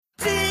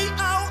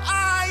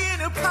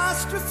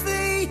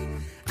apostrophe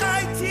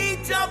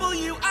ITWIT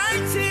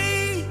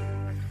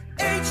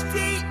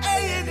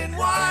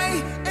HDANNY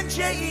and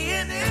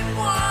JENNY.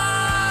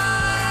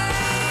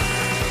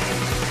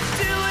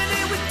 Doing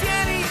it with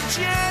Danny and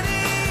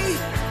Jenny.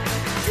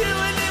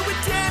 Doing it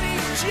with Danny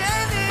and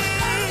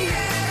Jenny.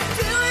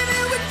 Doing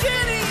it with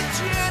Danny and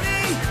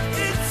Jenny.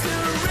 It's a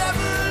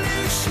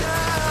revolution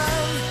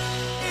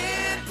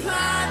in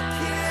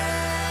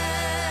podcasts.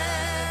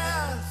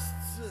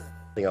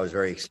 I think I was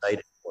very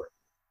excited for.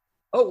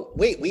 Oh,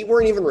 wait, we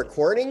weren't even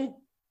recording?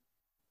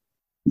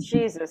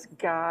 Jesus,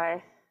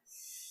 Guy.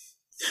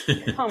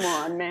 Come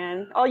on,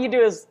 man. All you do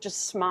is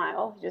just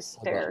smile, just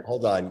stare.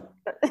 Hold on.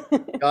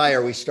 Guy,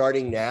 are we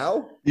starting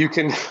now? You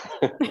can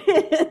sorry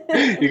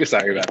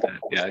about that.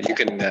 Yeah, you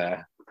can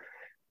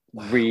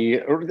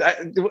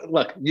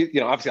look, you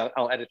know, obviously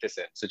I'll edit this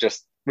in. So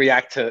just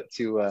react to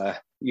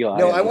Eli.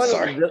 No, I want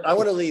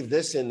to leave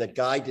this in that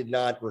Guy did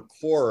not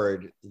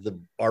record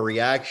our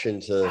reaction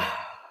to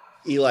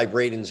Eli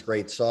Braden's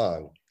great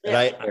song. And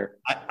I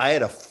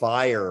had a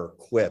fire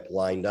quip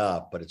lined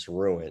up, but it's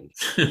ruined.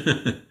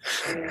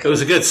 It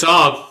was a good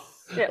song.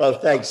 Yeah. Oh,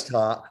 thanks,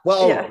 Tom.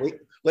 Well, Yeah.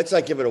 let's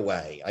not give it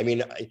away. I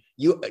mean,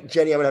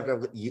 Jenny, I'm gonna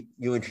have to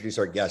you introduce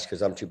our guest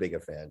because I'm too big a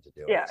fan to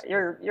do it. Yeah,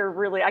 you're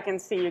really, I can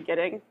see you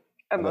getting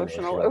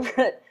emotional over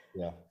it.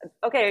 Yeah.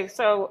 Okay,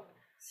 so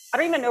I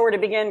don't even know where to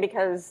begin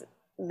because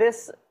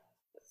this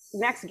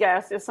next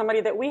guest is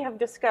somebody that we have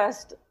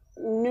discussed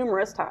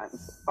numerous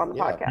times on the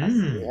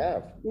podcast.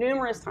 Yeah.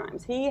 Numerous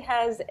times. He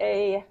has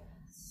a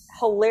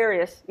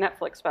hilarious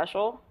Netflix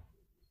special,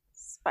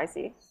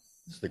 Spicy.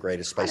 It's the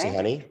greatest Spicy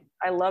Honey.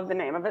 I love the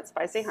name of it,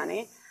 Spicy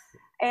Honey.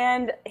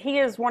 And he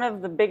is one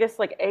of the biggest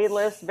like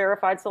A-list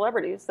verified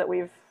celebrities that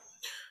we've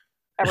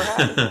ever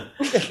had.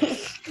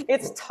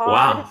 It's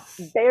Todd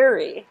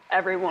Barry,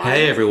 everyone.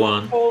 Hey,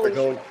 everyone. They're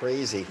going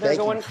crazy. They're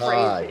Thank you,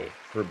 Todd, crazy.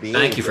 for being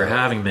Thank you for here.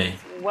 having me.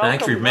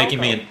 Thanks for Welcome, making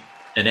welcome. me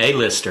an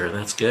A-lister.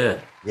 That's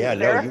good. Yeah, no,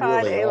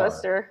 Verified you really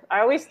A-lister.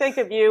 I always think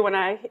of you when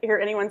I hear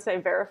anyone say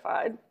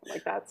verified.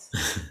 Like that's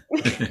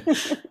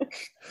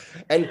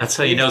And That's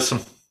how you know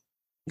some.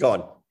 go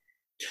on.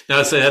 No,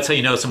 I'd say that's how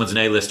you know someone's an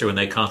A-lister when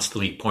they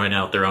constantly point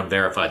out their own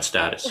verified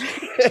status.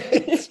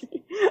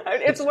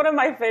 It's one of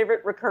my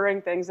favorite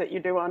recurring things that you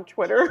do on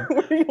Twitter,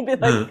 where you'll be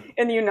like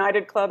in the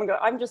United Club and go,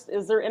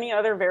 is there any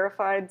other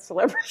verified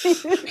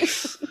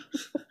celebrities?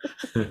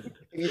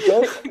 You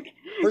don't,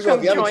 first of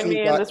all, Come join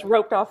me in this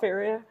roped off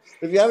area.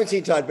 if you haven't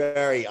seen Todd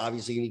Barry,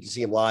 obviously you need to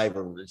see him live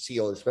or see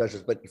all the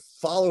specials, but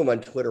follow him on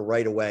Twitter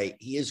right away.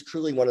 He is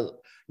truly one of the,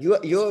 you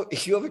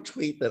have a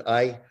tweet that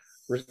I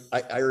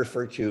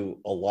refer to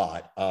a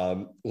lot,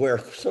 where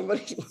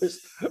somebody was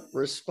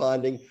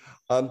responding.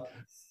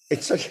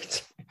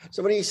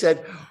 Somebody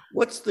said,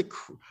 what's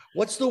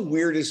the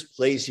weirdest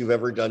place you've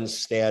ever done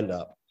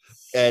stand-up?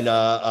 And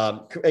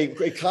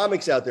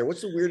comics out there,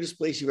 what's the weirdest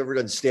place you've ever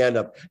done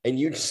stand-up? And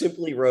you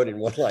simply wrote in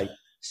one line,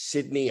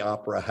 Sydney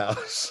Opera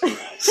House.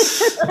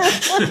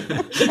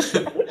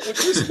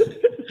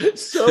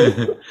 So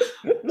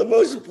the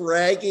most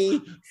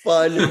braggy,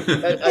 fun.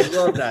 I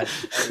love that.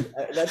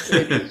 That's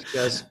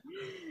just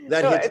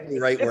hits me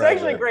right where it's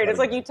actually I live. great. It's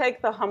like you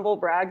take the humble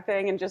brag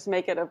thing and just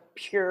make it a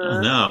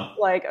pure,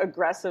 like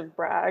aggressive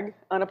brag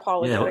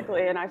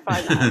unapologetically. And I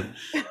find that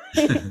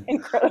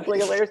incredibly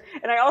hilarious.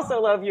 And I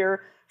also love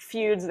your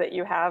feuds that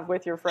you have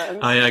with your friends.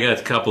 I got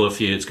a couple of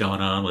feuds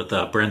going on with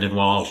Brendan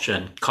Walsh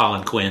and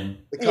Colin Quinn.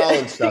 The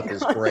Colin stuff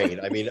is great.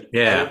 I mean,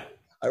 Yeah.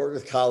 I worked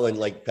with Colin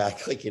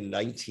back in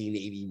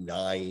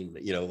 1989,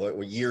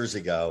 years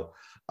ago,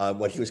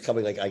 when he was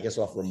coming I guess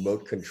off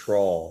Remote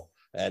Control.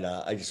 And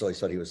I just always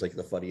thought he was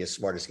the funniest,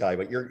 smartest guy.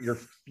 But your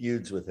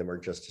feuds with him are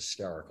just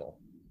hysterical.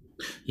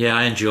 Yeah,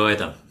 I enjoy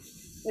them.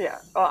 Yeah.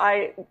 Well,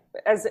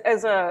 as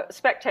a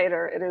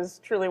spectator, it is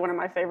truly one of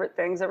my favorite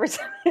things. Every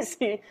time I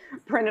see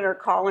Brendan or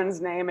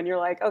Colin's name and you're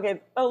like, okay,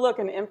 oh, look,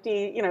 an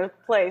empty,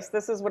 place.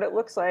 This is what it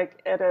looks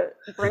like at a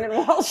Brendan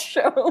Walsh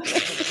show.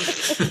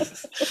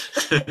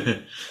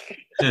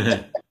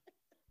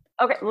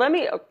 Okay, let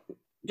me,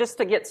 just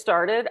to get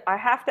started, I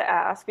have to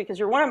ask, because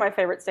you're one of my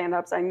favorite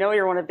stand-ups. I know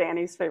you're one of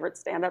Danny's favorite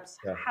stand-ups.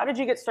 Yeah. How did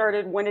you get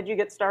started? When did you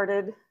get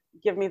started?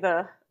 Give me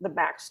the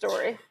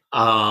backstory.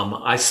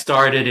 I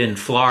started in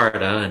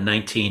Florida in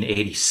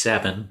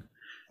 1987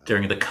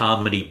 during the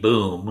comedy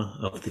boom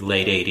of the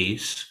late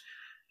 80s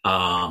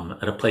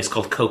at a place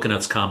called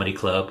Coconuts Comedy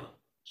Club.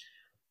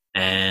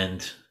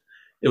 And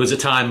it was a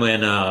time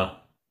when, I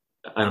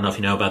don't know if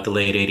you know about the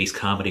late 80s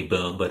comedy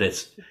boom, but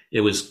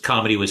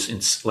comedy was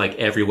in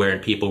everywhere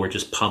and people were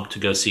just pumped to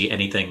go see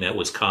anything that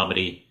was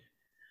comedy.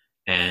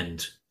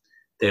 And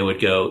they would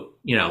go,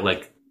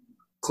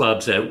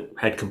 clubs that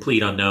had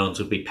complete unknowns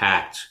would be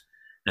packed.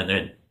 And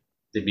then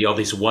there'd be all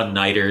these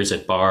one-nighters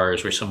at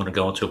bars where someone would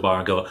go into a bar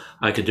and go,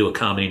 I could do a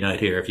comedy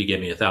night here if you give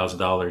me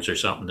 $1,000 or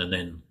something. And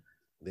then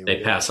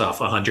they pass off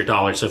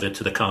 $100 of it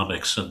to the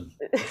comics and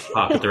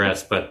pocket the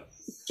rest. But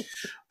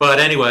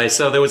anyway,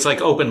 so there was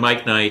open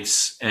mic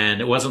nights,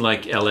 and it wasn't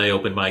like LA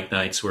open mic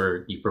nights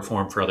where you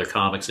perform for other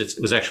comics. It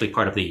was actually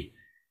part of the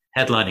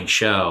headlining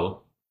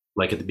show.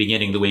 like at the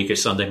beginning of the week or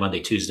Sunday, Monday,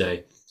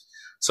 Tuesday.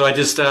 So I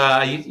just,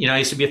 I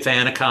used to be a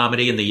fan of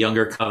comedy and the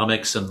younger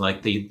comics, and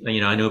like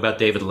I knew about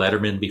David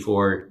Letterman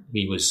before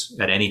he was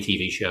at any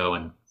TV show,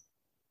 and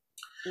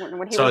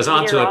when he so I was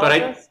onto it. But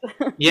meteorologist?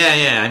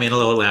 yeah, I mean a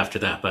little after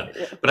that, but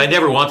I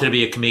never wanted to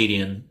be a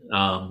comedian.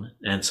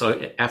 And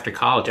so after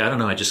college, I don't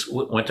know, I just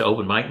went to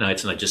open mic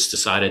nights, and I just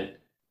decided,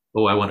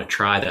 oh, I want to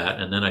try that,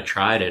 and then I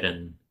tried it,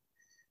 and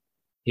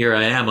here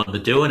I am on the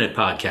Doing It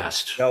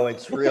podcast. No,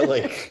 it's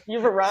really.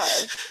 You've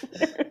arrived.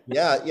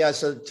 Yeah.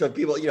 So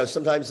people,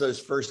 sometimes those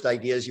first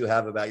ideas you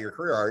have about your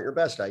career aren't your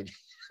best ideas.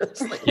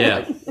 Like,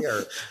 Yeah.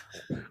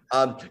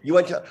 You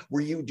went to.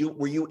 Were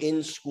you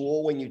in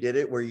school when you did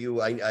it? Were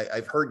you?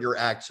 I've heard your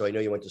act, so I know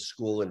you went to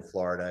school in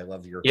Florida. I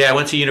love your. Yeah, I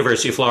went to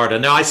University of Florida.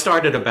 No, I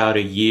started about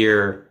a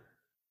year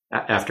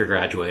after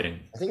graduating.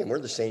 I think we're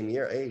the same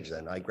age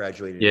then. I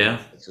graduated. Yeah.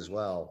 As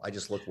well. I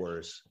just look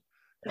worse.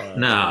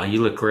 No,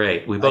 you look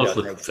great. We both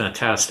look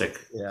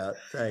fantastic. Yeah,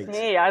 thanks.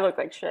 Me, I look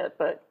like shit,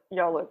 but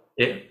y'all look.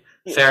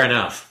 Fair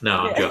enough. No,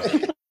 I'm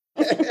joking.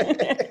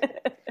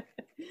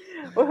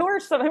 Well, who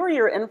are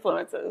your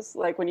influences?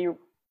 Like when you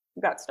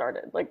got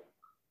started, like.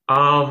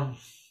 I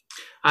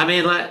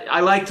mean, I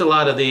liked a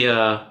lot of the,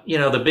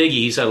 the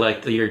biggies. I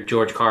liked your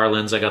George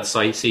Carlins. I got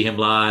to see him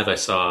live. I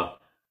saw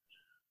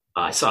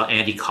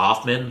Andy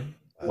Kaufman.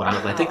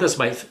 Wow. I think it was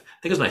my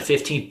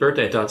 15th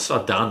birthday. I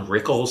saw Don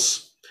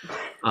Rickles.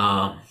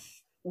 Wow.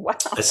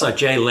 I saw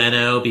Jay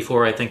Leno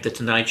before, I think,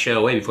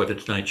 way before the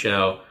Tonight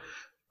Show.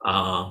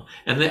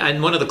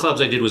 And one of the clubs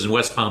I did was in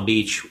West Palm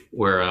Beach,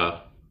 where it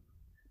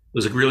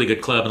was a really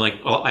good club, and like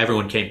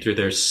everyone came through.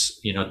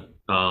 There's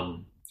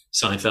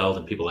Seinfeld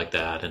and people like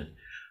that.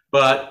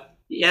 But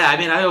yeah, I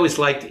mean, I always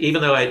liked,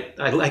 even though I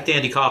liked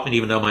Andy Kaufman,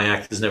 even though my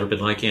act has never been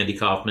like Andy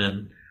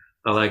Kaufman.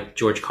 I like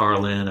George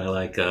Carlin. I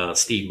like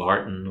Steve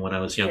Martin when I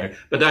was younger. Yeah.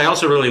 But I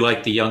also really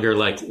liked the younger,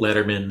 like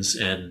Lettermans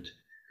and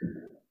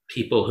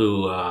people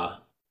who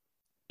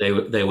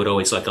they would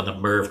always, like on the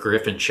Merv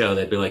Griffin show,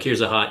 they'd be like,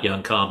 here's a hot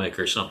young comic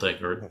or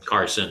something, or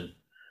Carson.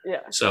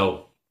 Yeah.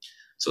 So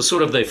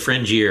sort of the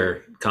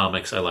fringier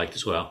comics I liked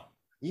as well.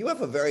 You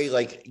have a very,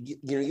 like,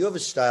 you have a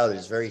style that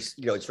is very,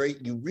 it's very,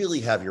 you really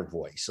have your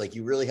voice. Like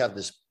you really have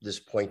this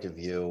point of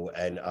view.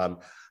 And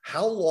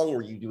how long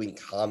were you doing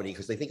comedy?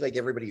 Because I think like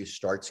everybody who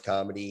starts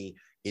comedy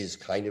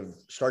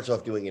starts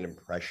off doing an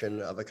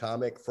impression of a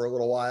comic for a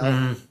little while,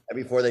 and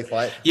before they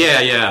find.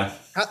 Yeah.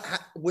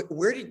 Where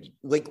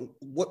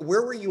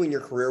were you in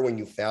your career when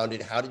you found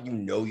it? How did you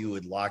know you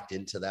had locked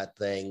into that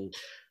thing?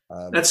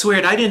 That's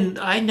weird. I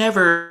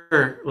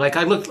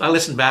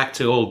listened back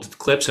to old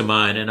clips of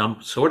mine, and I'm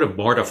sort of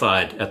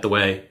mortified at the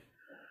way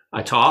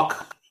I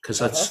talk, because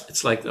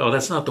it's like, oh,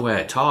 that's not the way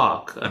I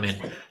talk. I mean,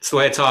 it's the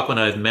way I talk when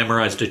I've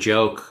memorized a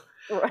joke,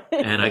 right.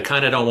 And I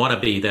kind of don't want to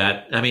be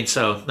that. I mean,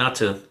 so not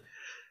to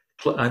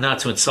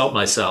insult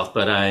myself,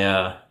 but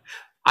I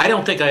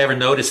don't think I ever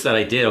noticed that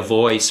I did a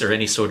voice or had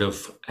any sort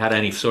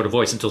of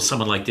voice until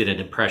someone like did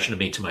an impression of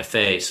me to my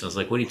face. I was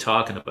like, what are you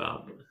talking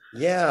about?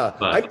 Yeah.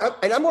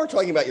 I'm more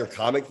talking about your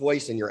comic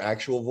voice and your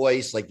actual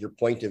voice, like your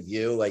point of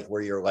view, like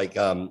where you're like,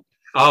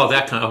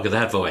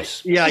 that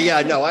voice.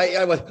 Yeah. No, I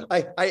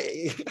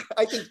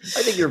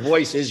think your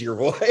voice is your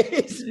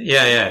voice.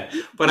 Yeah.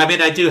 But I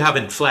mean, I do have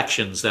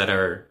inflections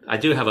I'm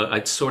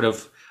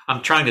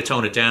trying to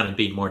tone it down and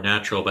be more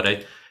natural, but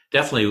I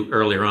definitely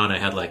earlier on, I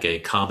had like a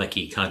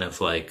comic-y kind of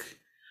like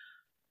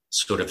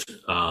sort of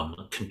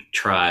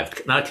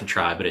contrived, not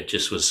contrived, but it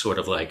just was sort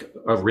of like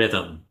a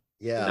rhythm.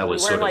 Yeah. That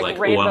was sort of like,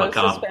 rainbow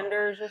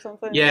suspenders or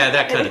something. Yeah,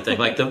 that kind of thing.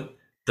 Like the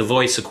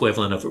voice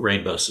equivalent of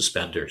rainbow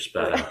suspenders.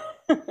 But,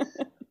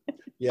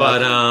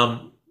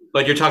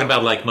 but you're talking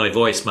about like my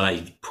voice,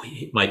 my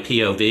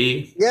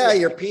POV. Yeah,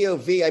 your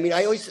POV. I mean,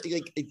 I always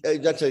like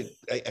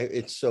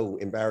it's so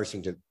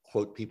embarrassing to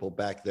quote people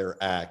back their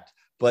act,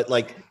 but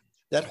like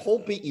that whole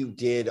bit you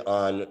did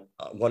on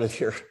one of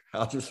your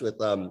albums with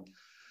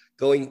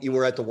you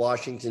were at the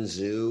Washington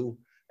Zoo.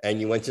 And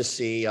you went to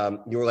see,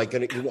 you were like, you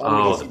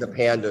wanted to see the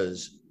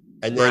pandas.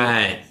 And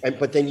then,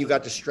 but then you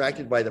got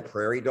distracted by the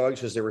prairie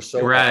dogs because they were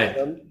so right.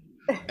 And,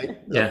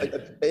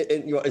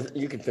 and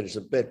you can finish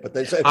a bit, but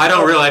then I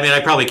don't really. I mean, I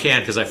probably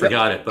can't because I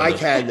forgot it. But I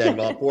can then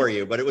for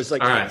you. But it was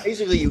like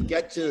basically you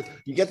get to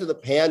the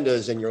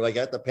pandas, and you're like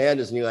at the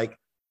pandas, and you're like,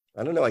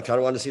 I don't know, I kind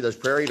of want to see those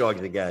prairie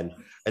dogs again.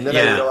 And then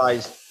I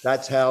realized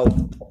that's how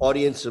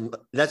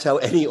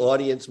any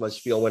audience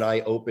must feel when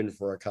I open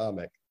for a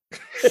comic.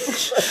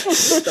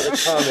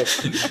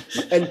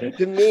 And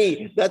to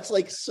me, that's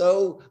like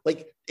so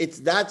like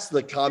that's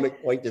the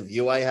comic point of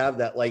view I have,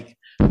 that like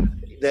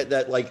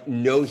that like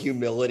no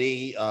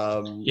humility,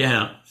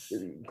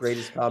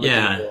 greatest comic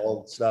in the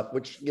world stuff,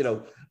 which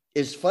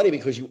is funny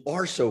because you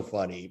are so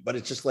funny, but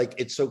it's just like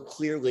it's so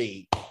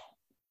clearly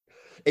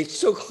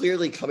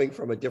coming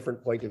from a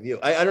different point of view.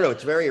 I don't know,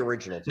 it's very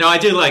original. No, I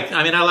do like.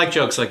 I mean, I like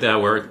jokes like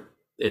that where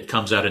it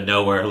comes out of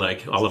nowhere.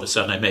 Like all of a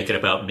sudden I make it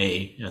about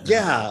me. And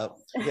Yeah.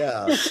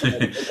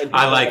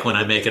 I like when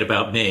I make it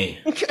about me.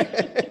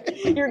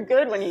 You're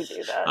good when you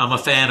do that. I'm a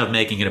fan of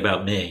making it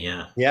about me.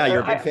 Yeah. Yeah,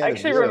 you're a big I fan.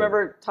 actually of you.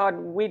 remember, Todd,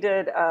 we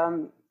did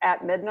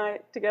At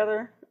Midnight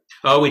together.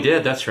 Oh, we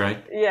did. That's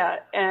right. Yeah,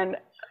 and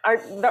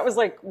that was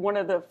like one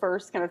of the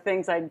first kind of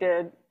things I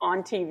did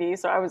on TV.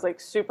 So I was like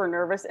super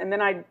nervous, and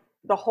then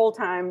the whole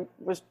time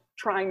was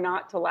trying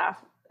not to laugh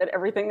at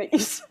everything that you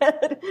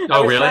said.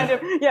 Oh, really?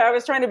 I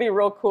was trying to be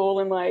real cool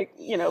and like,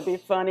 be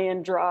funny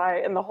and dry.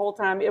 And the whole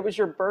time it was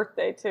your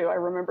birthday too. I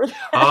remember that.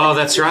 Oh,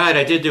 that's right.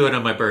 I did do it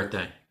on my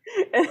birthday.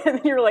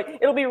 And you were like,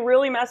 it'll be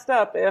really messed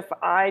up if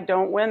I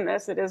don't win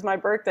this. It is my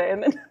birthday.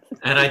 And then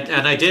And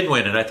I did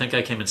win it. I think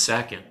I came in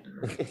second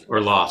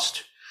or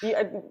lost.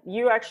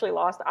 you actually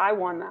lost. I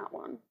won that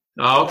one.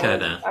 Oh, okay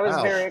then. I was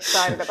Wow. very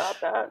excited about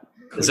that.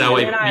 Is that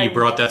why you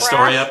brought that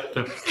story up?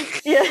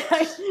 Yeah,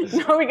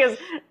 no, because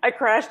I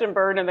crashed and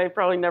burned, and they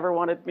probably never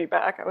wanted me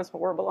back. I was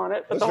horrible on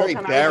it, but the That's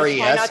whole very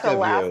time I was just trying not Barry-esque to of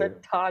laugh you.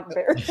 at Todd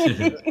Barry.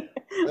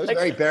 It was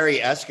very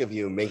Barry-esque of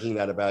you making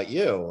that about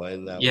you.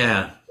 And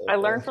Yeah. I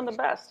learned from the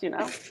best,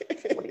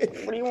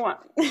 What do you want?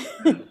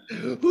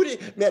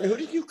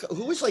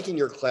 Who was like in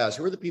your class?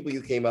 Who were the people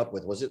you came up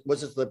with? Was it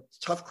the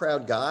tough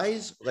crowd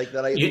guys like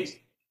that?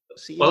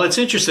 See. Well, it's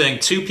interesting.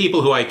 Two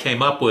people who I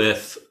came up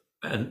with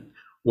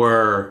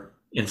were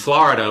in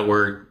Florida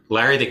were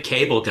Larry the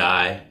Cable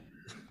Guy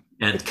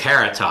and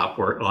Carrot Top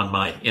were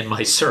in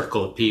my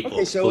circle of people.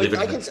 Okay, so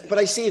but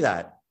I see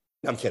that.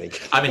 I'm kidding.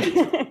 I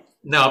mean,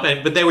 no,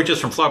 but they were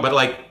just from Florida. But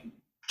like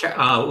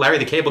Larry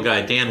the Cable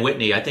Guy, Dan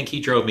Whitney, I think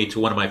he drove me to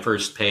one of my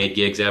first paid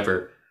gigs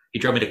ever. He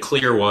drove me to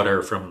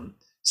Clearwater from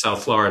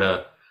South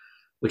Florida,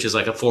 which is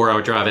like a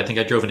 4-hour drive. I think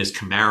I drove in his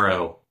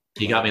Camaro.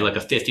 He got me like a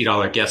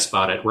 $50 guest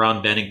spot at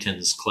Ron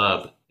Bennington's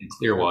club in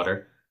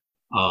Clearwater.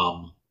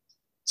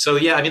 So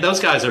yeah, I mean, those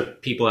guys are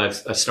people I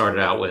started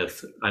out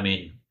with. I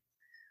mean,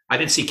 I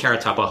didn't see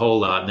Carrot Top a whole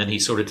lot, and then he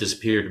sort of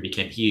disappeared and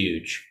became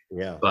huge.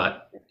 Yeah.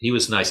 But he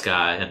was a nice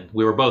guy, and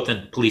we were both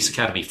in Police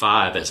Academy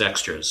 5 as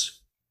extras.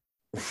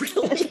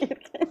 Really?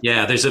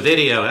 Yeah, there's a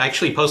video.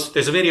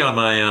 There's a video on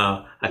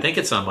my, I think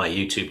it's on my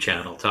YouTube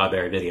channel, Todd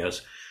Barry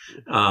Videos,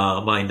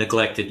 my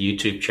neglected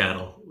YouTube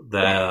channel,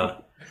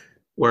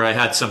 where I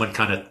had someone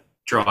kind of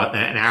draw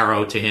an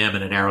arrow to him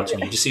and an arrow to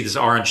me. You just see this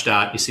orange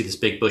dot, you see this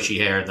big bushy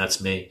hair, and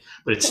that's me.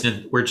 But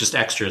we're just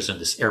extras in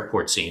this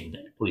airport scene,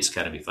 Police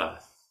Academy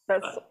 5.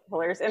 That's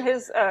hilarious. And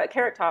his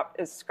Carrot Top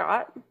is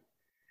Scott.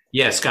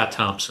 Yeah, Scott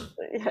Thompson.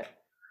 Yeah.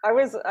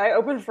 I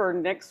opened for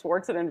Nick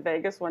Swartzen in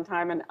Vegas one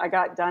time, and I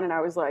got done, and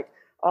I was like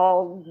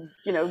all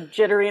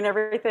jittery and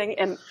everything,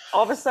 and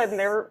all of a sudden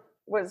there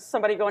was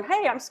somebody going,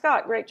 "Hey, I'm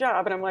Scott, great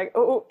job," and I'm like,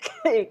 "Oh,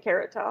 okay,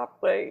 Carrot Top."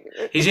 Like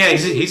He's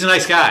a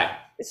nice guy.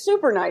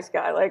 super nice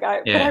guy. Like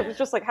but Yeah. I was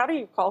just like, how do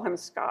you call him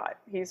Scott?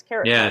 He's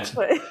Carrot Yeah, Top.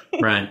 Like,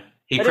 Right.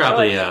 He I didn't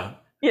probably realize-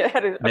 yeah, it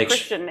had a makes-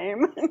 Christian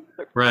name.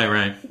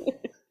 right.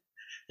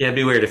 Yeah, it'd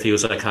be weird if he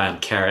was like, "Hi, I'm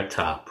Carrot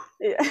Top,"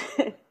 Yeah.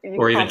 You or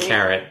call even me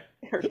Carrot.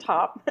 Or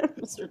Top,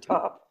 Mr.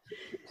 Top.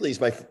 Please,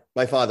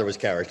 my father was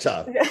Carrot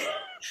Top.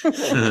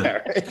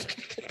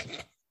 Carrot.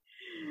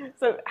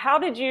 So how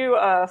did you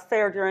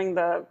fare during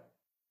the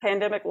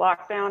pandemic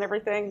lockdown,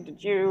 everything?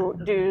 Did you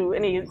do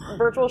any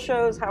virtual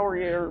shows? How were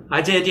your...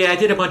 I did. Yeah, I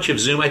did a bunch of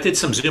Zoom. I did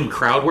some Zoom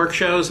crowd work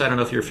shows. I don't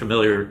know if you're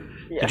familiar.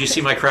 Yeah. Did you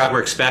see my crowd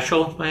work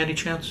special by any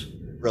chance?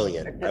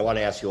 Brilliant. I want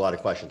to ask you a lot of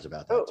questions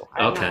about that. Oh, too.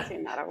 I have Okay. not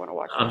seen that. I want to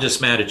watch I'm that.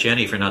 just mad at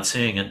Jenny for not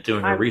seeing it,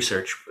 doing her I'm-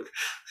 research.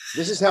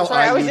 This is how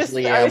Sorry, I was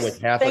usually I am was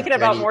with half thinking of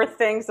about Jenny. more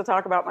things to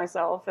talk about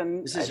myself.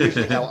 And This is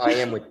usually how I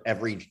am with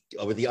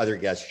the other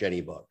guest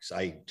Jenny books.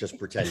 I just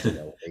pretend to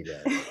know what they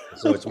did.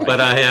 So it's my But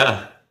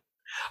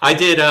I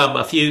did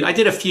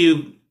a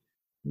few.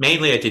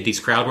 Mainly, I did these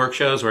crowd work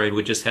shows where I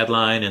would just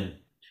headline,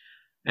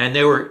 and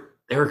they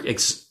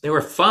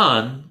were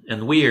fun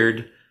and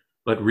weird,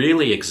 but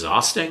really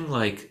exhausting.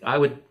 Like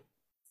I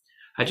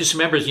just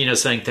remember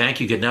saying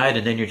thank you, good night,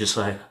 and then you're just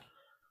like,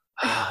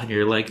 and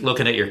you're like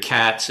looking at your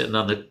cat sitting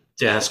on the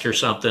desk or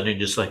something, and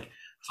just like,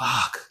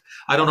 fuck.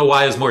 I don't know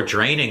why it was more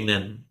draining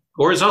than,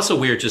 or it's also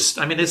weird. This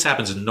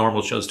happens in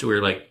normal shows too,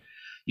 where like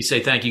you say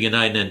thank you, good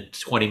night, and then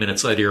 20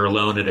 minutes later you're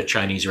alone at a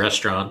Chinese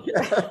restaurant.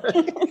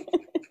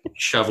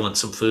 Shoveling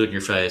some food in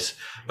your face.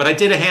 But I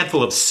did a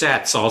handful of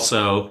sets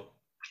also.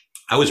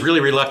 I was really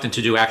reluctant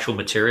to do actual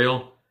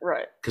material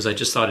right. because I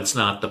just thought it's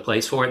not the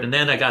place for it. And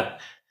then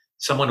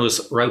someone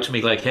wrote to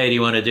me like, hey, do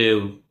you want to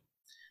do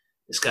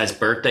this guy's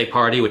birthday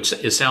party? Which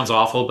it sounds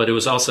awful, but it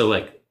was also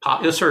like,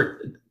 it was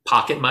for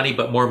pocket money,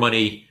 but more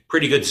money,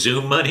 pretty good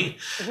Zoom money.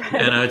 Right.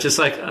 And I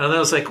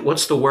was like,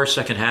 what's the worst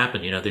that can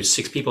happen? There's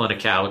 6 people on a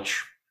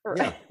couch.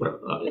 Right.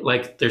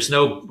 Like there's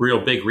no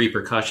real big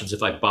repercussions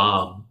if I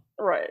bomb.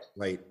 Right.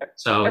 right.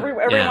 So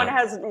Everyone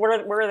has,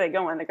 where are they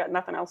going? They got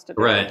nothing else to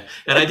do. Right.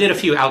 And I did a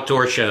few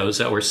outdoor shows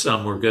that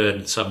some were good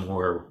and some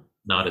were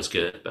not as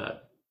good.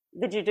 But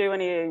Did you do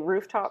any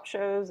rooftop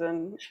shows?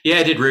 And yeah,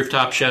 I did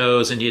rooftop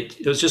shows, and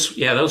it was just,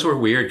 those were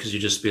weird because you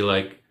just be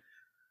like,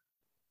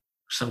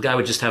 some guy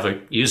would just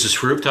use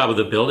this rooftop of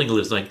the building. It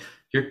was like,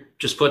 you're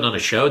just putting on a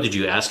show. Did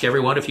you ask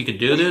everyone if you could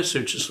do this,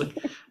 or just like?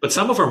 But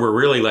some of them were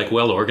really like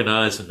well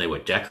organized, and they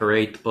would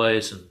decorate the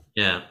place, and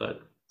yeah.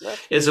 But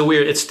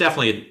it's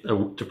definitely a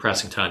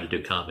depressing time to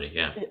do comedy.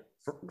 Yeah.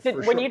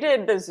 When you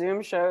did the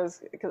Zoom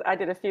shows, because I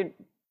did a few,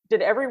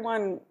 did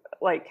everyone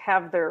like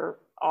have their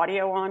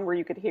audio on where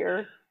you could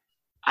hear?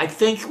 I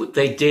think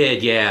they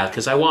did, yeah,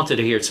 because I wanted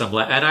to hear some,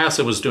 and I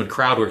also was doing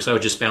crowd work, so I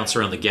would just bounce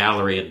around the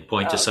gallery and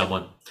point to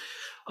someone.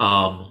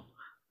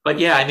 But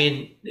yeah, I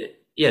mean,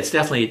 yeah, it's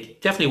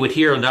definitely would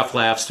hear enough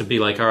laughs to be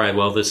like, all right,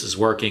 well, this is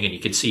working, and you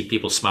could see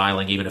people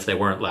smiling even if they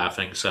weren't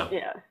laughing. So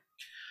yeah,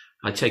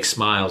 I take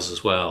smiles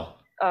as well.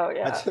 Oh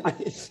yeah,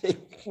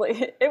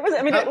 it was.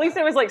 I mean, at least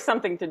it was like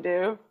something to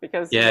do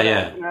because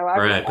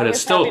right. But it's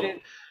still.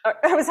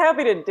 I was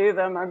happy to do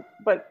them,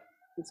 but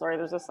I'm sorry,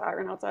 there's a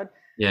siren outside.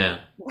 Yeah.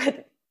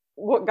 But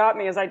what got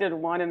me is I did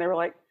one, and they were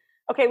like,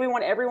 "Okay, we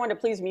want everyone to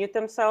please mute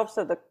themselves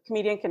so the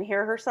comedian can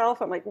hear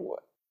herself." I'm like,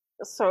 what?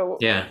 So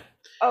yeah.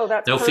 Oh,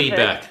 that's no perfect.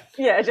 Feedback.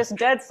 Yeah, just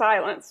dead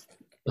silence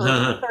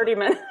for 30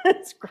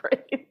 minutes.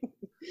 Great.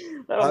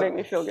 That'll make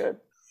me feel good.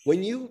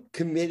 When you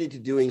committed to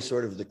doing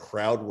sort of the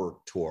crowd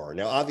work tour,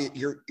 now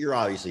you're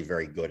obviously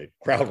very good at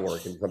crowd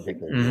work, and some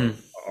people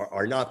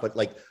are not. But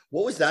like,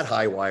 what was that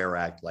high wire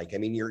act like? I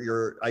mean,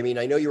 I mean,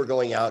 I know you were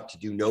going out to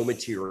do no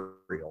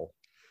material,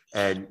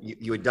 and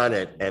you had done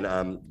it. And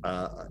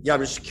yeah,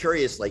 I'm just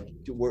curious. Like,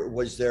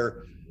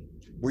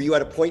 were you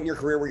at a point in your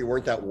career where you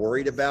weren't that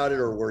worried about it,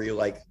 or were you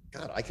like,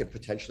 God, I could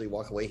potentially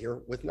walk away here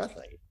with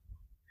nothing?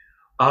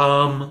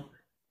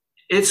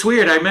 It's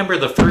weird. I remember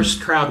the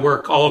first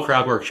all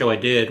crowd work show I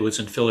did was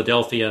in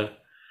Philadelphia.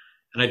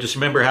 And I just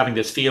remember having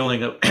this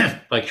feeling of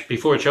like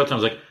before showtime, I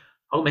was like,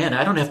 oh man,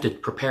 I don't have to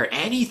prepare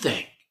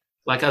anything.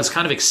 Like I was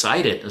kind of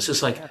excited. It's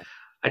just like,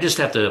 I just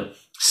have to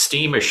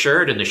steam a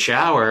shirt in the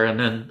shower and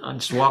then I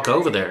just walk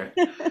over there.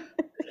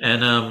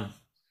 And,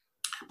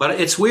 but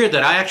it's weird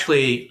that I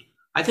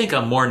think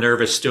I'm more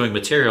nervous doing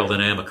material than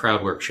I am a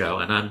crowd work show.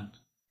 And I'm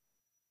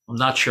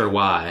not sure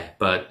why,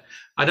 but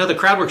I know the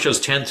crowd work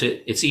shows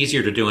it's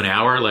easier to do an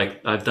hour.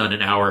 Like I've done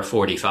an hour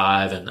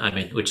 45 and I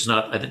mean, which is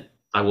not,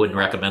 I wouldn't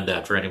recommend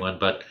that for anyone,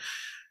 but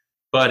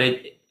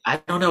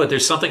I don't know.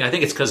 There's something, I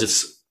think it's because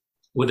it's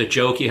with a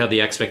joke, you have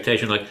the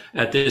expectation, like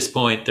at this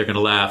point, they're going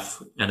to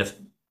laugh. And if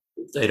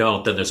they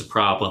don't, then there's a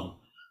problem.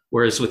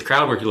 Whereas with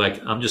crowd work, you're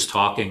like, I'm just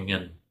talking.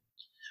 And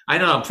I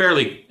know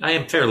I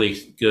am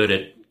fairly good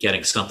at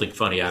getting something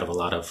funny out of a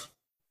lot of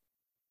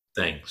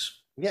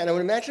things. Yeah. And I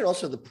would imagine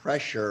also the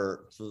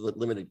pressure for the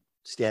limited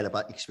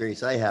stand-up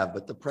experience I have,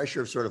 but the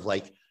pressure of sort of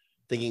like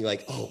thinking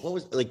like, oh, what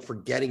was like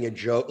forgetting a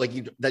joke? Like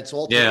that's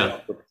all taken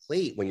off the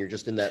plate when you're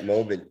just in that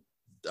moment.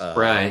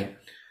 Right.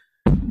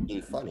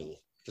 Being funny.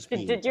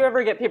 Did you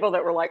ever get people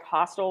that were like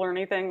hostile or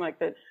anything like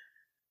that?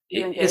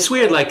 It's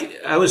weird.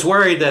 Like I was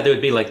worried that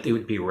they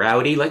would be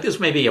rowdy. Like there's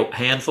maybe a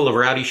handful of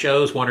rowdy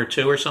shows, one or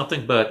two or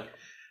something, but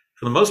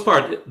for the most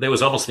part, there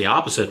was almost the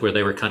opposite where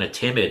they were kind of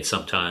timid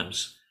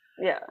sometimes.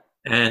 Yeah.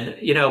 And,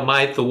 you know,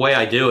 the way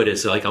I do it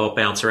is like, I'll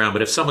bounce around,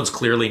 but if someone's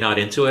clearly not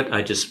into it,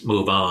 I just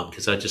move on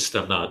because I'm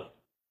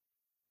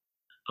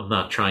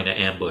not trying to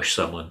ambush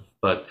someone.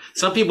 But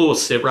some people will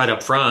sit right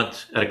up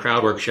front at a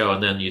crowd work show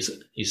and then you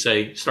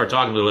start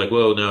talking, they're like,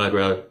 whoa, no, I'd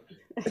rather.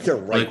 They're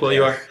right like, well,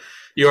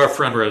 you are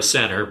front row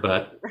center,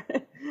 but.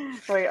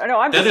 Wait, no,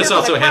 I'm just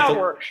here for the crowd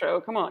work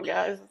show. Come on,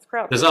 guys. It's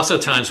crowd There's work. Also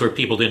times where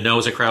people didn't know it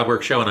was a crowd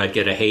work show, and I'd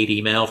get a hate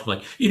email from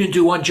like, you didn't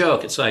do one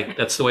joke. It's like,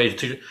 that's the way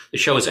the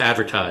show is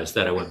advertised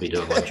that I wouldn't be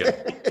doing one joke.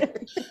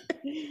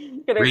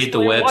 Read the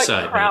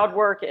website. What crowd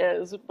work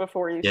is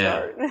before you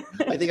start.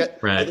 I think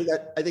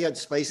on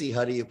Spicy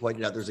Honey, you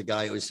pointed out there's a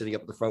guy who was sitting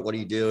up in the front. What do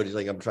you do? And he's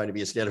like, I'm trying to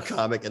be a stand-up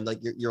comic. And like,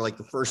 you're like,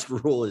 the first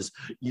rule is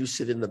you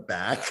sit in the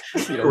back.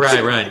 You know,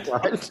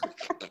 right.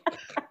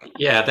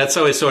 Yeah, that's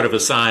always sort of a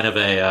sign of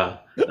a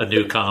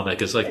new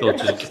comic. It's like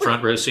just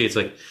front row seats.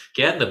 Like,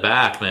 get in the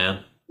back,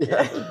 man.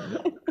 Yeah,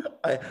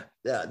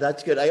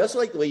 that's good. I also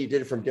like the way you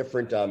did it from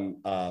different.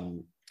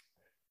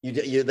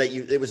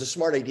 It was a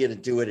smart idea to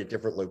do it at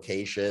different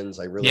locations.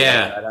 I really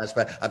like that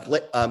aspect.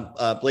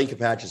 Blaine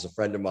Capatch is a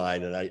friend of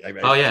mine, and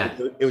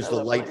it was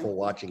delightful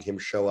watching him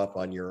show up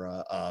on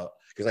your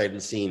because I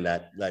hadn't seen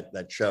that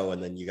show,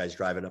 and then you guys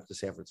driving up to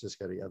San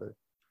Francisco together.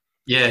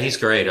 Yeah, he's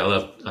great.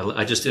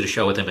 I just did a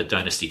show with him at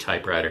Dynasty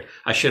Typewriter.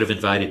 I should have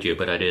invited you,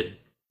 but I did.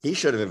 He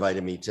should have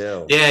invited me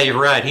too. Yeah, you're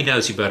right. He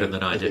knows you better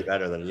than I do.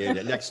 Better than you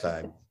next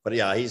time. But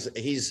yeah, he's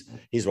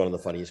one of the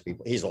funniest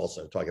people. He's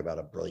also talking about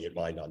a brilliant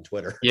mind on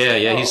Twitter.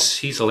 Yeah,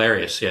 he's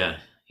hilarious. Yeah,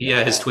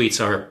 his tweets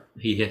are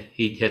he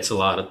hits a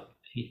lot of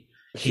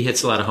he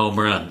hits a lot of home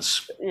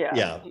runs.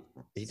 Yeah.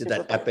 He did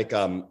that epic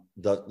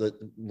the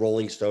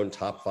Rolling Stone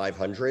Top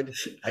 500.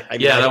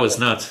 That was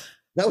nuts.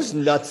 That was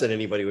nuts that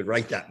anybody would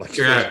write that much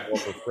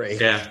for free.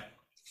 Yeah.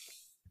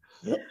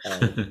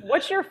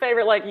 What's your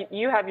favorite? Like,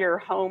 you have your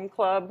home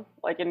club,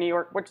 like in New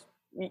York.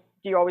 Do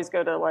you always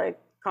go to like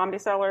Comedy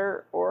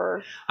Cellar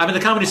or? I mean,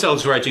 the Comedy Cellar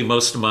is where I do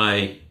most of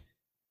my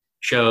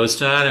shows.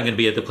 Tonight I'm going to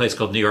be at the place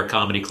called New York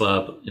Comedy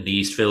Club in the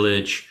East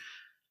Village.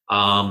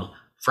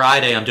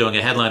 Friday, I'm doing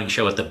a headlining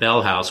show at the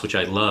Bell House, which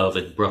I love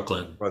in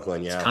Brooklyn.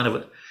 Brooklyn, yeah.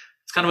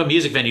 It's kind of a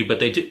music venue, but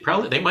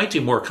they might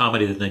do more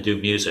comedy than they do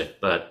music,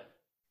 but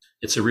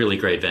it's a really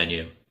great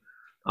venue.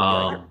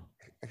 I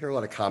hear a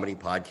lot of comedy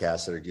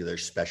podcasts that do their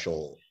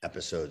special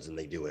episodes, and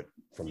they do it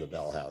from the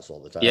Bell House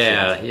all the time.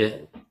 Yeah.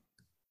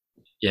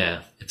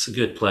 It's a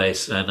good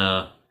place, and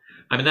I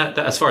mean that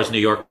as far as New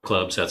York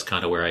clubs, that's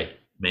kind of where I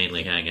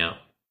mainly hang out.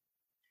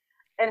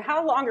 And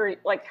how long are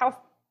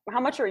how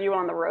much are you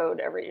on the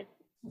road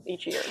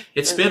each year?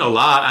 It's been a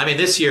lot. I mean,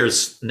 this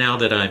year's now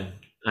that I'm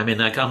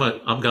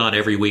gone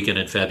every weekend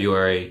in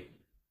February,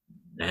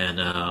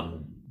 and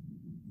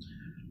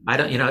I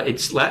don't,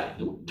 it's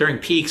during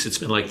peaks. It's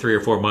been like 3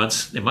 or 4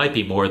 months. It might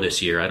be more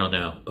this year. I don't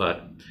know,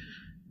 but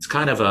it's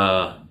kind of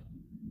a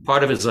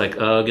part of it's like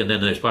ugh, and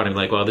then there's part of me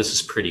like, well, this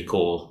is pretty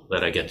cool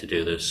that I get to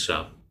do this.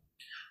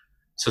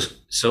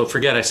 So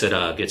forget I said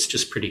ugh. It's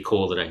just pretty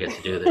cool that I get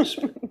to do this.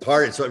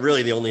 So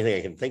really the only thing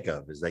I can think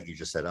of is that you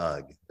just said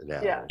ugh.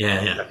 Now.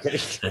 Yeah.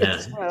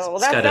 Well,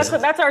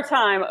 that's our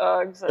time,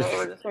 ugh. So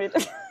we're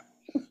just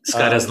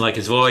Scott doesn't like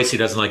his voice. He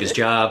doesn't like his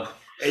job.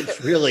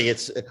 We're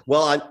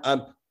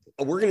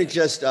going to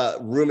just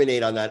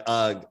ruminate on that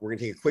ugh. We're going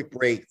to take a quick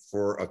break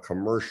for a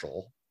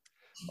commercial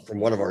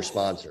from one of our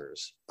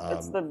sponsors.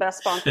 It's the best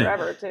sponsor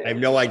ever, too. I have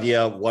no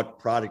idea what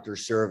product or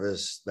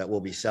service that we'll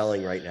be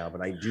selling right now,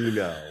 but I do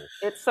know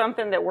it's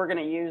something that we're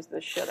going to use the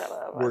shit out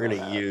of. We're going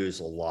to use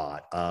a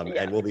lot,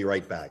 and we'll be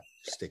right back.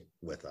 Stick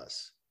with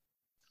us.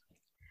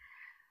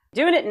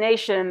 Doing It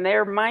Nation,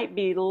 there might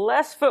be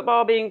less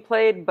football being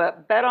played,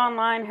 but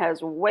BetOnline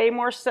has way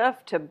more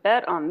stuff to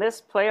bet on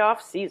this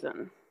playoff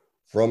season.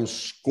 From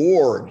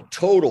scored,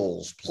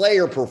 totals,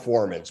 player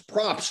performance,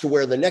 props to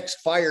where the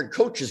next fired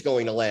coach is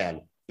going to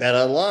land,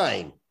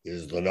 BetOnline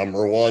is the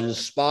 #1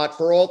 spot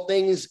for all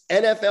things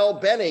NFL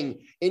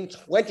betting in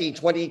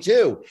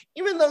 2022.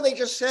 Even though they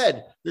just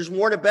said there's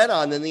more to bet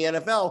on than the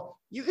NFL,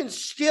 you can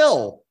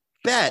still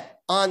bet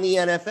on the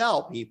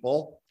NFL,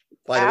 people.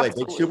 By the way,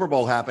 big Super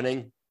Bowl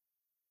happening.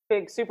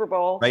 Big Super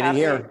Bowl. Right in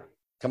here.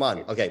 Come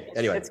on. Okay.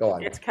 Anyway, go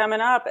on. It's coming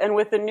up. And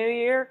with the new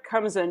year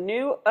comes a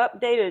new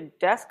updated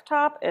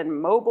desktop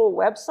and mobile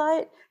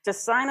website. To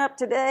sign up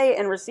today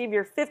and receive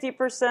your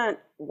 50%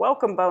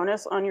 welcome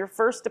bonus on your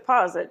first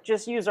deposit,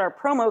 just use our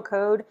promo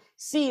code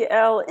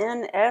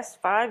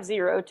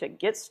CLNS50 to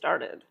get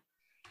started.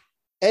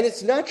 And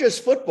it's not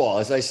just football.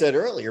 As I said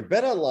earlier,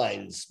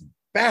 BetOnline's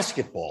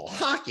basketball,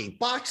 hockey,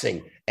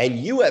 boxing, and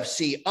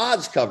UFC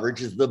odds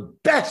coverage is the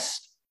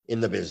best in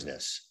the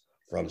business.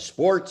 From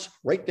sports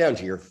right down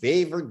to your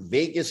favorite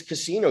Vegas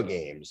casino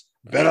games,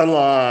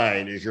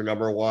 BetOnline is your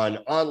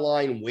 #1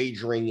 online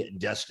wagering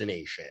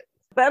destination.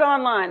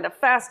 BetOnline, the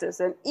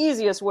fastest and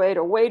easiest way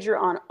to wager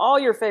on all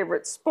your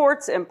favorite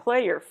sports and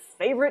play your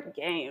favorite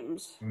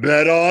games.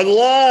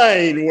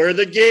 BetOnline, where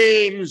the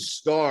game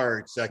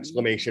starts! ! Yeah.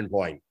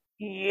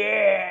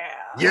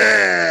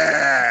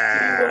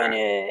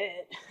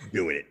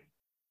 Doing it.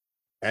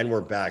 And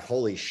we're back.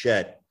 Holy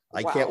shit.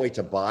 I can't wait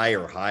to buy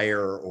or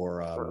hire or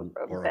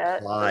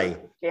apply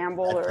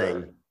gamble that or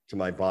thing to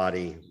my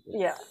body.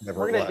 Yeah,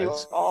 we're gonna do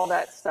all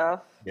that stuff.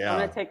 Yeah,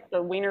 I'm gonna take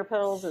the wiener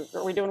pills.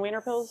 Are we doing wiener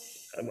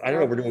pills? I don't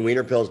know if we're doing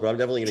wiener pills, but I'm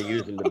definitely gonna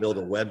use them to build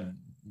a web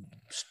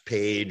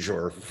page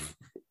or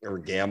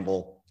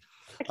gamble.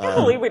 I can't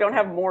believe we don't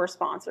have more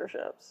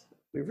sponsorships.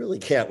 We really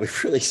can't. We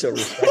really so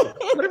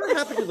respect. Whatever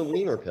happened to the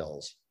wiener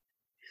pills?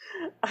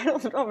 I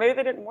don't know. Maybe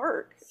they didn't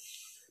work.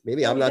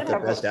 Maybe I'm not the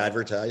best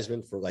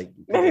advertisement for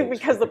Maybe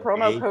because the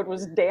promo code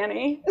was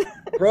Danny.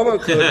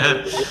 Promo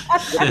code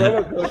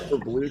for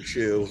Blue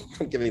Chew.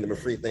 I'm giving them a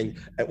free thing.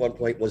 At one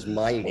point was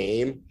my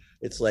name.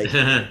 It's like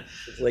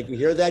you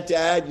hear that,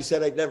 Dad? You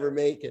said I'd never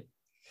make it.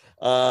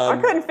 I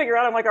couldn't figure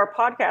out. I'm like, our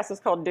podcast is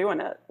called Doing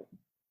It.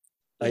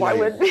 Why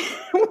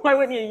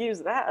wouldn't you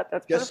use that?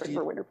 That's perfect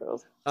for winter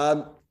pills.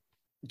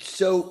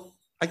 So.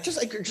 I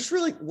just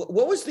really,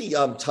 what was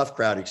the Tough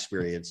Crowd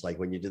experience like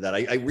when you did that?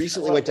 I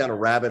recently went down a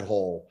rabbit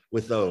hole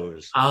with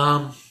those.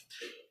 I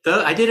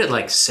did it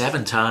like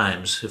 7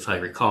 times, if I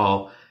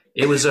recall.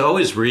 It was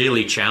always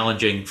really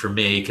challenging for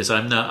me because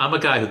I'm a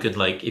guy who could,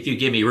 like, if you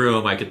give me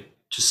room, I could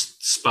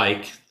just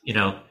spike,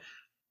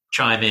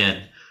 chime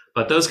in.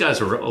 But those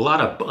guys were a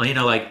lot of,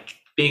 like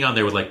being on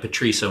there with like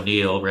Patrice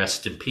O'Neill,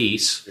 rest in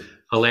peace.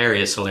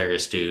 Hilarious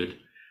dude.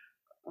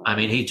 I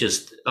mean, he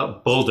just a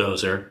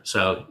bulldozer.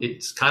 So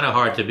it's kind of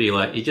hard to be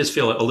like, you just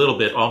feel a little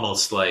bit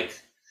almost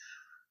like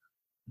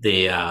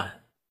the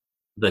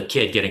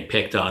kid getting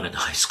picked on in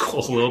high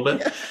school a little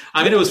bit.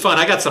 I mean, it was fun.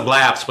 I got some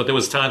laughs, but there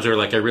was times where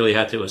like I really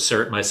had to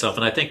assert myself.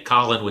 And I think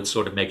Colin would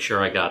sort of make sure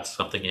I got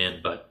something in,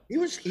 but he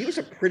was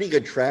a pretty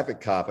good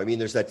traffic cop. I mean,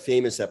 there's that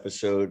famous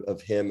episode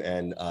of him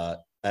and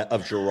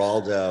of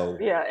Geraldo.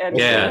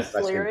 Dennis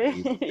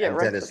Leary. And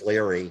Dennis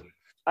Leary.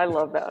 I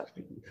love that.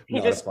 He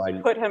just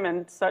put him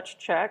in such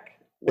check.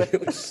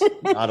 It was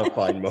not a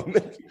fine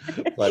moment,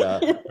 but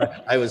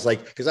I was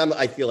like, because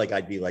I feel like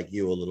I'd be like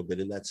you a little bit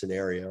in that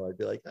scenario. I'd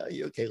be like, "Oh,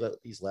 you okay?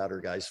 Let these louder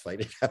guys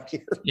fight it out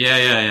here."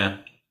 Yeah.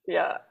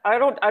 Yeah, I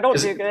don't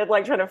do good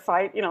like trying to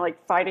fight.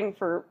 Like fighting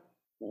for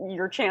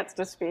your chance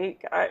to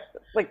speak. I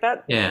like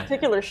that Yeah.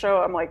 particular show.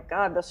 I'm like,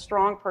 God, the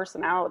strong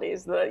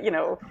personalities.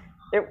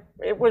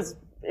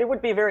 It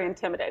would be very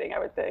intimidating, I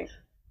would think.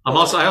 I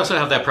also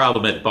have that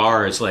problem at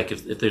bars. Like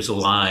if there's a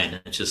line,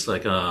 it's just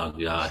like, oh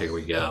God, here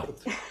we go.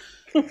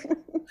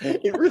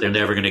 They're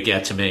never going to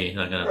get to me.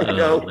 Man.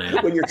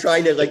 When you're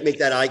trying to like make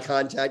that eye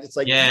contact, it's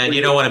like, Yeah, and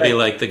you don't want to be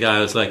like the guy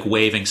who's like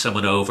waving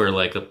someone over,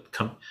 like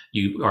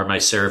you are my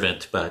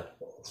servant. But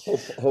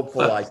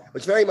hopeful eyes.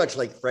 It's very much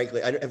like,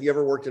 frankly, have you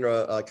ever worked in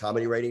a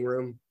comedy writing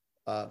room,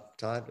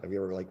 Todd? Have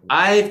you ever like?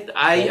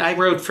 I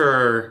wrote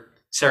for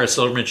Sarah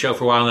Silverman show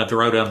for a while, and I've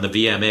wrote on the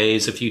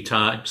VMAs a few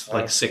times,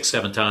 like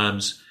 6-7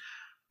 times,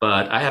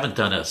 but I haven't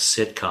done a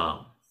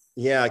sitcom.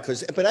 Yeah,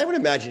 but I would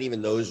imagine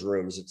even those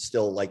rooms, it's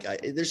still like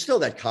there's still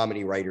that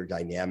comedy writer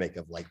dynamic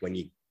of like when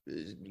you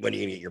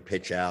get your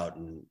pitch out,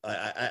 and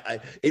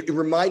it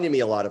reminded me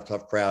a lot of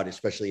Tough Crowd,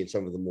 especially in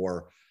some of the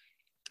more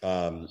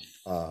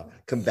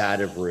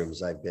combative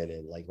rooms I've been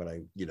in, like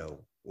when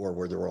or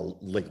where there were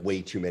like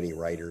way too many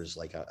writers.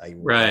 Like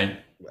Right.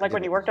 Like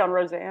when you worked on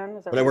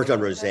Roseanne? When I worked on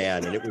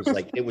Roseanne, and it was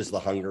like, it was the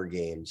Hunger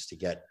Games to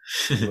get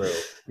through.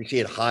 She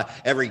had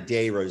every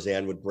day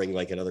Roseanne would bring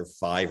like another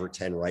 5 or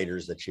 10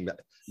 writers that she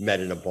met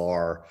in a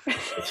bar.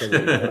 It's in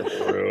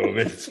the room.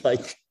 It's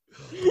like,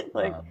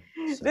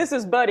 this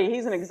is Buddy.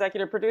 He's an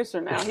executive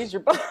producer now. He's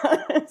your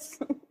boss.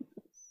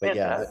 But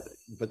yeah,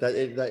 but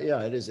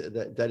it is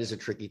that is a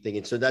tricky thing.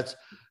 And so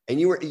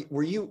you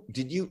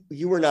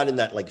were not in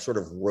that like sort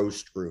of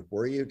roast group,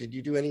 were you? Did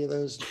you do any of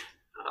those?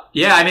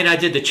 Yeah, I mean, I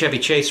did the Chevy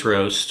Chase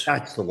roast.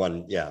 That's the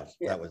one. Yeah.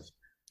 That was.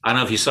 I don't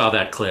know if you saw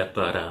that clip,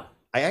 but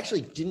I actually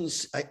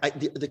didn't.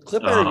 The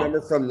clip I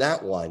remember from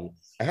that one.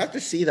 I have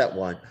to see that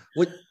one.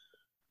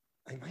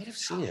 I might have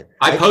seen it.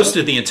 I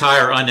posted the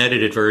entire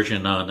unedited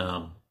version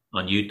on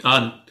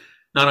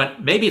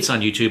YouTube. Maybe it's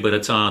on YouTube, but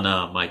it's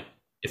on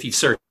if you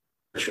search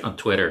on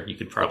Twitter, you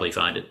could probably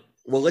find it.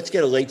 Well, let's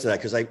get a link to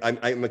that, because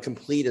I'm a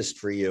completist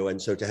for you,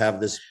 and so to have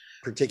this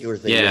particular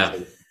thing. Yeah.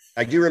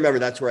 I do remember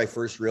that's where I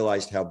first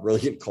realized how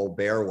brilliant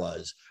Colbert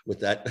was with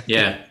that.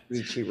 Yeah,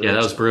 yeah,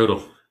 that was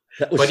brutal.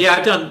 But yeah,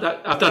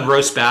 I've done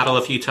roast battle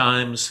a few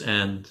times,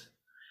 and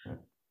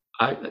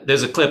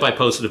there's a clip I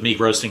posted of me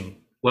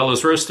roasting. Well, I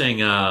was roasting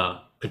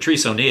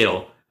Patrice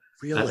O'Neill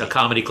at a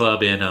comedy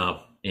club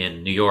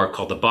in New York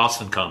called the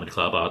Boston Comedy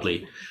Club,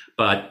 oddly,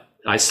 but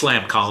I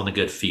slammed Colin a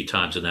good few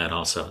times in that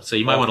also. So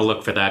you might want to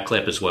look for that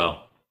clip as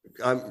well.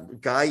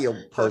 Guy,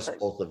 you'll post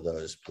both of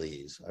those,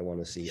 please. I want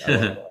to see.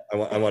 I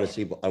want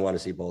to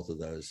see both of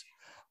those.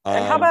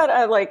 And how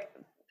about like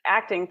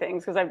acting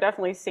things? Because I've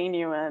definitely seen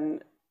you in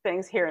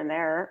things here and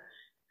there.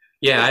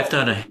 Yeah, I've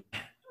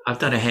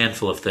done a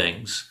handful of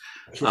things.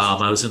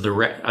 I was in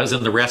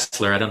the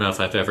Wrestler. I don't know if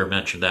I've ever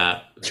mentioned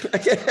that.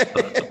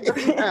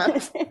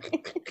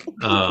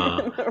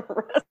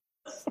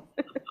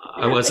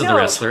 I was in the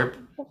Wrestler.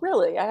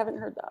 Really, I haven't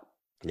heard that.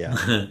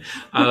 Yeah,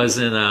 I was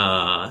in.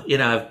 I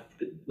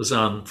was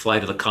on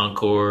Flight of the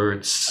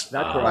Conchords.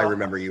 That's where I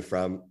remember you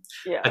from.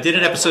 Yeah, I did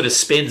an episode of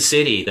Spin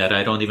City that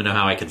I don't even know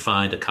how I can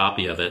find a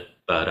copy of it.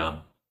 But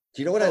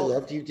do you know what I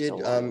loved you did?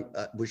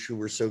 Which you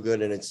were so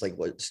good, and it's like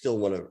still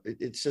one of.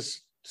 It's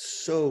just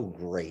so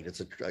great.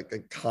 It's a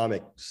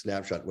comic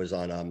snapshot. Was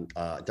on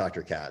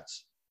Dr.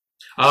 Katz.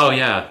 Oh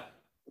yeah.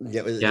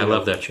 Yeah, I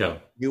love that show.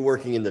 You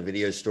working in the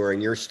video store,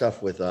 and your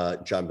stuff with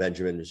John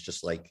Benjamin was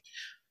just like,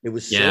 it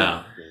was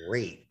so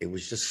great. It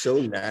was just so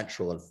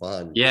natural and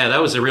fun. Yeah,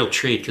 that was a real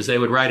treat, because they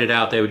would write it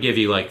out. They would give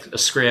you like a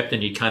script,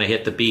 and you kind of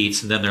hit the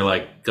beats, and then they're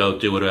like, go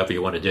do whatever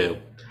you want to do.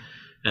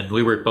 And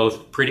we were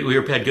both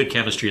had good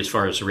chemistry as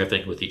far as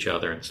riffing with each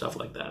other and stuff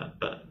like that.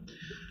 But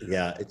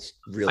yeah, it's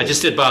really. I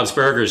just did Bob's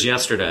Burgers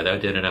yesterday. I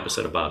did an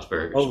episode of Bob's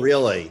Burgers. Oh,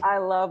 really? I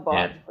love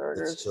Bob's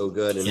Burgers. It's so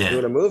good. And you're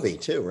doing a movie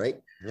too,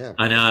 right? Yeah.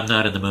 I know I'm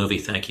not in the movie.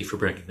 Thank you for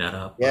bringing that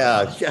up.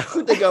 Yeah.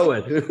 Who'd they go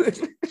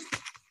with?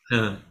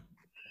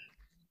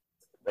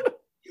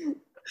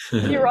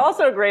 You were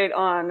also great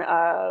on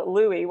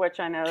Louie, which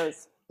I know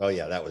is. Oh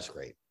yeah, that was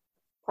great.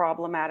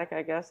 Problematic,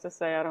 I guess, to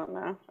say. I don't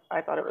know.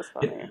 I thought it was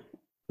funny.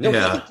 No,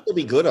 you could still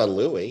be good on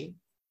Louie.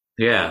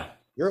 Yeah,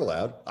 you're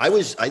allowed. I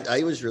was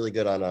really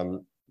good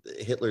on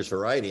Hitler's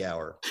Variety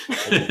Hour.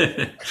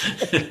 I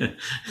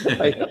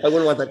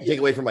wouldn't want that to take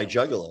away from my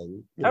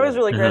juggling. I was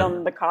really great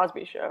on The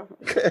Cosby Show.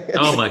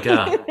 Oh my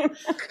God.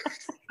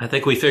 I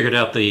think we figured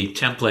out the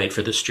template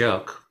for this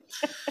joke.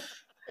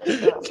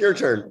 It's your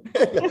turn.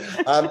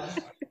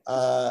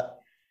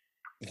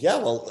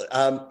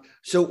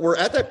 So we're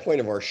at that point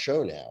of our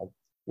show now.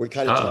 We're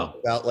kind of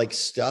talking about like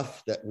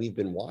stuff that we've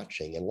been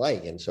watching and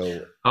like, and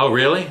so. Oh,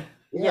 really?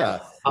 Yeah.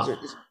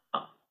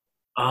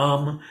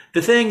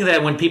 The thing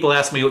that when people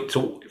ask me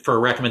for a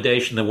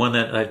recommendation, the one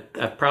that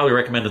I've probably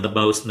recommended the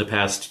most in the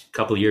past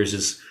couple of years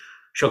is a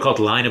show called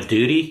Line of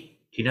Duty.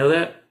 Do you know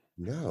that?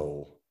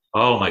 No.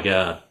 Oh my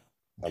God.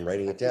 I'm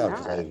writing it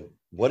down.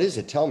 What is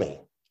it? Tell me.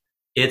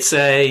 It's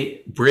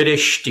a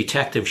British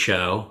detective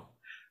show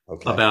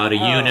about a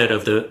unit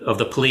of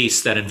the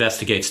police that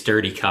investigates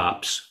dirty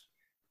cops.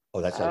 Oh,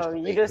 that sounds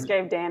great. You just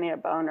gave Danny a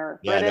boner.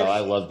 Yeah, British no, I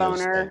love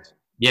boner.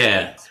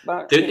 Yeah,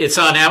 But it's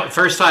on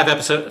first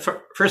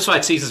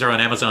 5 seasons are on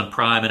Amazon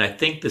Prime, and I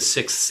think the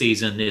 6th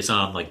season is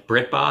on like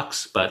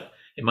BritBox, but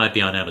it might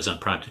be on Amazon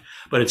Prime.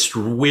 But it's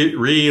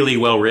really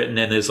well written,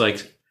 and there's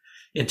like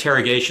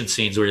interrogation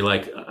scenes where you're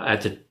like, I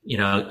had to,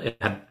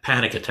 had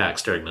panic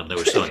attacks during them. They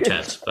were so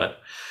intense, but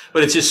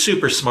it's just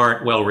super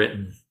smart, well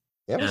written,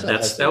 and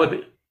that would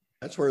be.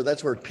 That's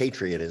where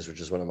Patriot is,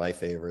 which is one of my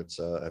favorites.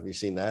 Have you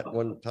seen that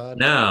one, Todd?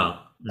 No,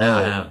 I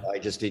haven't. I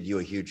just did you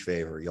a huge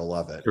favor. You'll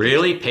love it.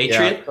 Really,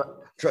 Patriot?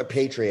 Yeah,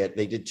 Patriot.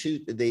 They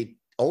did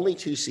only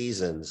 2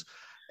 seasons,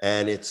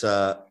 and it's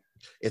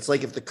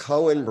like if the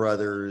Coen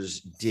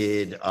brothers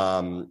did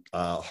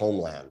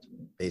Homeland,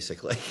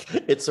 basically.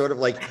 It's sort of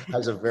like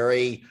has a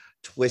very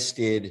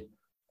twisted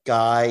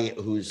guy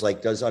who's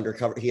like does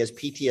undercover. He has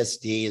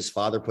PTSD. His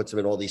father puts him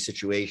in all these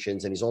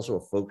situations, and he's also a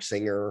folk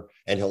singer,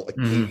 and he'll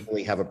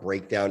occasionally have a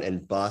breakdown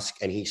and busk,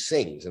 and he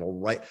sings, and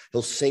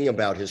he'll sing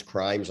about his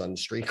crimes on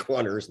street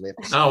corners, and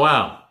oh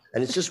wow.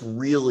 And it's just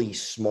really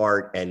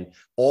smart and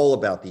all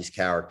about these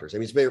characters. I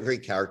mean, it's very, very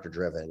character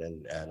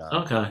driven, and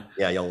okay.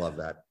 Yeah, you'll love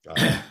that.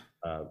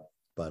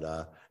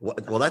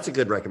 Well, that's a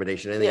good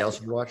recommendation. Anything else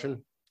you're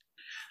watching?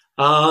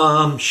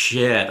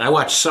 Shit. I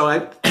watched,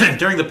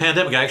 during the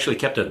pandemic, I actually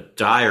kept a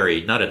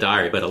diary, not a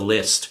diary, but a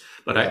list.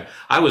 But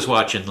I was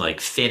watching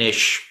like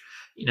Finnish,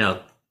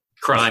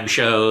 crime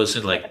shows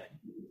and like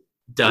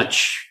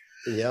Dutch,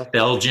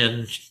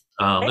 Belgian.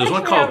 There's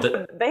one called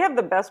they have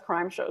the best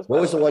crime shows.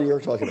 What was the one you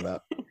were talking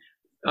about?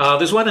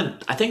 There's one,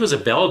 I think it was a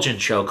Belgian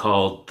show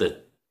called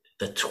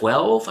the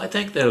 12, I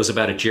think, that was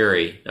about a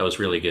jury. That was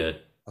really good.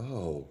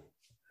 Oh.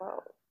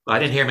 I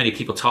didn't hear many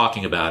people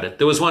talking about it.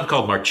 There was one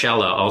called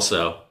Marcella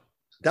also.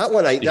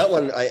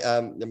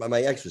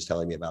 My ex was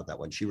telling me about that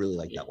one. She really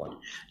liked that one.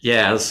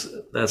 Yeah,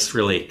 that's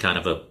really kind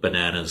of a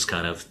bananas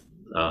kind of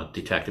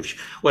detective.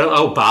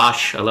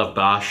 Bosch. I love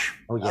Bosch.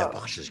 Oh yeah,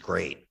 Bosch is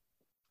great.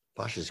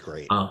 Bosch is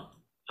great.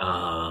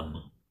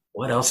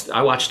 What else?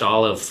 I watched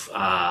all of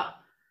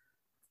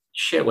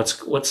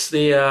what's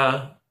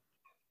the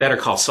Better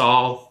Call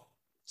Saul?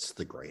 It's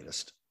the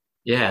greatest.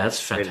 Yeah, that's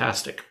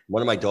fantastic.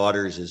 One of my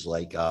daughters is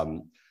like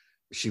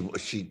she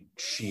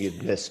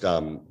had missed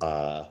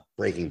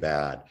Breaking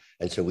Bad,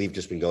 and so we've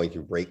just been going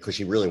through because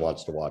she really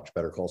wants to watch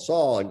Better Call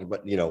Saul,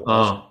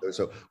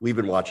 so we've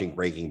been watching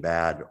Breaking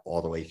Bad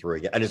all the way through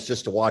again, and it's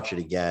just to watch it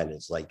again.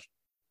 It's like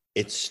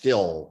it's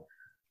still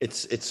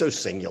it's so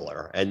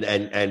singular,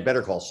 and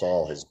Better Call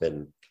Saul has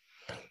been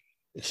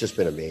just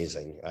been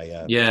amazing.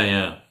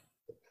 Well,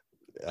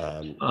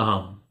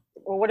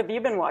 what have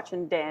you been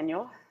watching,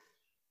 Daniel?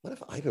 What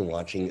have I been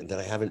watching that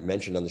I haven't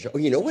mentioned on the show? Oh,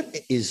 you know what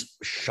is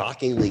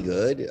shockingly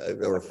good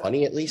or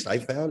funny, at least I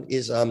found,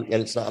 is and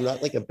it's not. I'm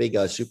not like a big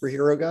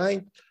superhero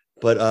guy,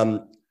 but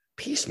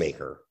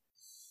Peacemaker.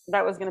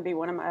 That was going to be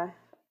one of my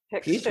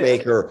picks.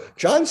 Peacemaker. Too.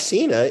 John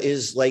Cena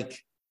is like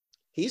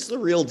he's the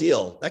real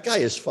deal. That guy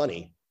is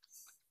funny.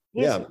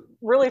 He's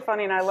really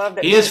funny, and I love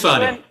that. He is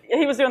funny.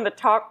 He was doing the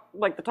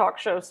talk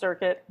show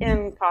circuit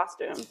in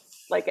costume.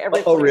 Like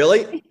every oh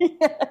really?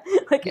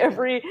 Like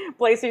every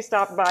place he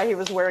stopped by, he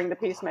was wearing the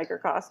Peacemaker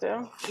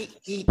costume.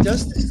 He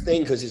does this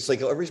thing because it's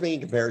like everybody's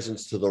making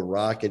comparisons to The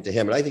Rock and to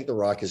him, and I think The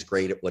Rock is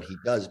great at what he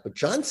does. But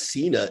John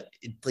Cena,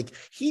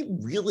 he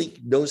really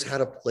knows how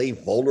to play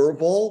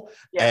vulnerable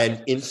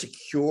and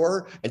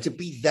insecure, and to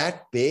be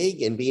that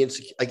big and be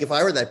insecure. Like if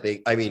I were that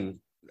big, I mean,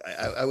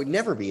 I would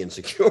never be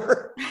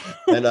insecure.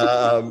 And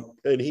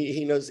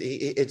he knows.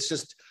 It's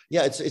just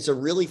it's a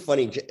really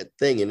funny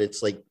thing, and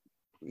it's like.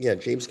 Yeah,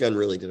 James Gunn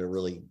really did a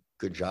really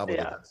good job of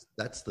it.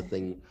 That's the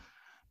thing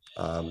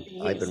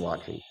I've been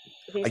watching.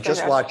 I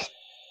just watched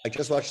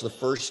the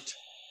first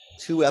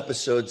 2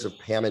 episodes of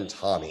Pam and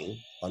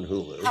Tommy on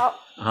Hulu. How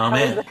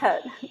man. Was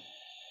that?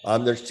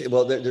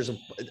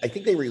 I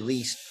think they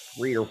released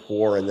 3 or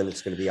 4, and then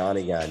it's going to be on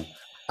again.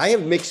 I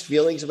have mixed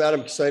feelings about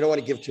them, so I don't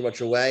want to give too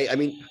much away. I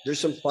mean, there's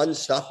some fun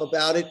stuff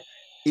about it.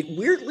 It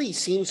weirdly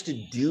seems to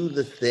do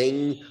the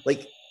thing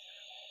like.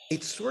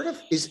 It sort of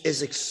is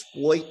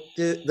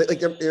exploitive. Like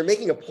they're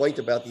making a point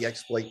about the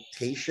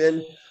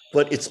exploitation,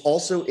 but it's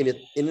also in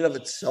and of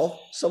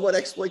itself somewhat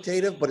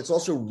exploitative. But it's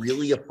also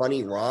really a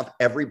funny romp.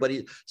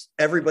 Everybody's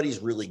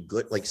really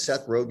good. Like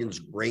Seth Rogen's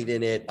great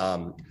in it.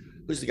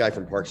 Who's the guy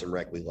from Parks and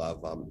Rec we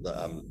love?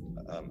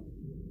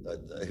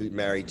 Who's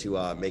married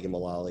to Megan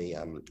Mullally?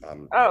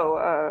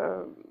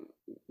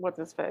 What's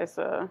his face?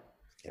 Can't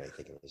I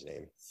think of his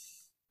name?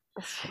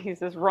 He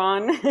says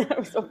Ron. I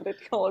was hoping to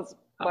call his.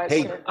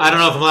 Hey, I don't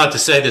know if I'm allowed to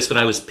say this, but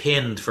I was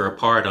pinned for a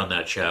part on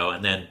that show,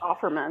 and then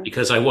Offerman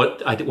because I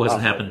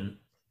wasn't happen.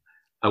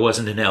 I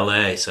wasn't in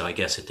LA, so I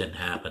guess it didn't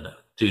happen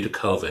due to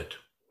COVID.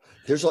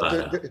 There's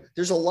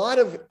a lot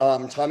of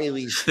Tommy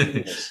Lee's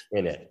penis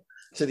in it.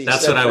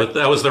 That's what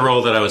that was the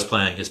role that I was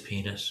playing, his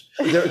penis.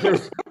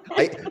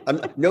 I'm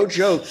no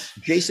joke.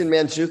 Jason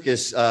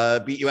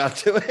Mantzoukas beat you out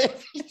to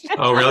it.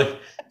 Oh really?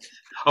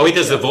 Oh, he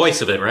does the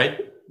voice of it, right?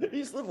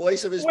 He's the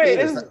voice of his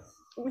penis.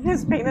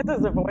 His penis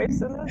is a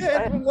voice in this.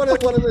 Yeah, one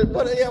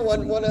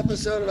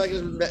episode of like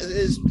his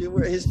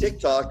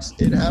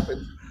TikToks. It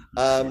happened.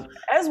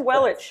 As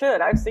well it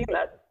should. I've seen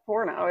that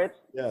porno. It's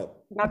Yeah.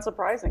 not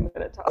surprising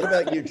that it talks. What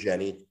about you,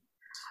 Jenny?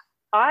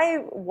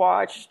 I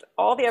watched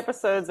all the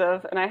episodes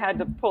of, and I had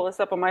to pull this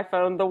up on my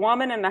phone, The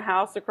Woman in the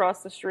House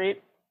Across the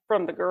Street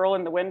from the Girl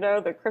in the Window,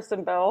 the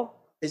Kristen Bell.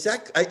 Is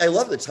that? I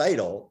love the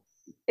title.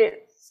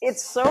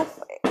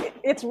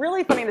 It's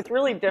really funny and it's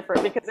really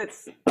different because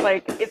it's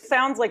like, it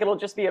sounds like it'll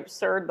just be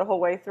absurd the whole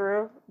way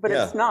through, but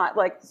Yeah. it's not.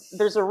 Like,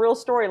 there's a real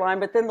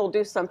storyline, but then they'll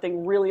do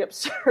something really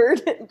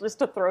absurd just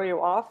to throw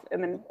you off,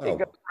 and then Oh. it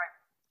goes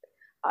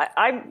right.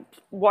 I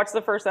watched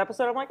the first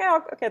episode. I'm like,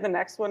 oh, okay, the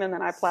next one, and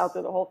then I plowed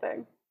through the whole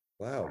thing.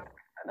 Wow.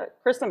 And,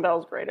 Kristen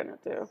Bell's great in it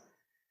too,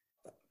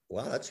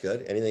 Wow, that's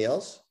good. Anything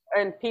else?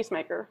 and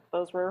Peacemaker.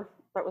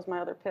 That was my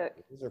other pick.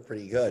 Those are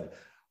pretty good.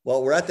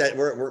 Well, we're at that.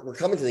 We're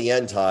coming to the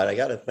end, Todd. I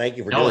got to thank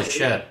you for Holy doing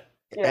shit.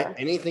 Yeah.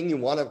 Anything you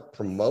want to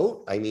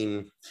promote? I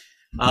mean,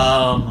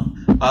 I'll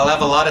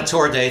have a lot of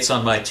tour dates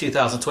on my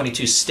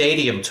 2022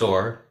 stadium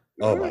tour.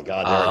 oh my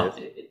God,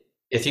 there it is.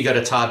 If you go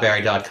to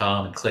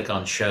toddbarry.com and click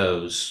on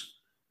shows,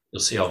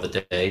 you'll see all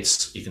the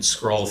dates. You can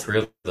scroll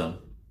through them.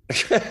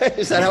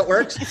 Is that how it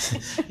works?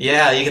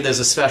 Yeah, there's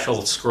a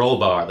special scroll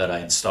bar that I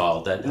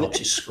installed that helps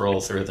you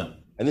scroll through them.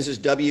 And this is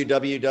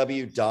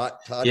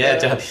www.todd. Yeah,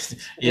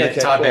 Okay,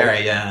 Todd cool.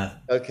 Barry, yeah.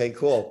 Okay,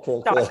 cool.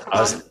 .com or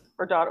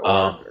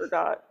 .org or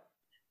dot.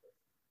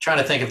 Trying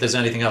to think if there's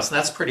anything else. And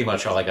that's pretty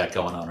much all I got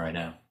going on right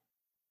now.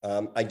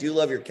 I do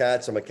love your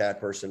cats. I'm a cat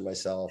person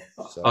myself.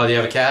 So. Oh, do you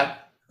have a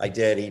cat? I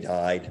did. He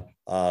died.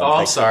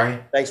 I'm sorry.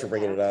 Thanks for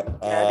bringing it up.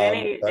 Yeah,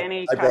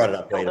 Danny I brought it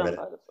up. Wait a minute.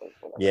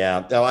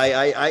 Yeah. No,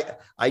 I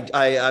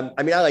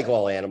mean, I like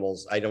all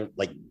animals. I don't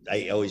like.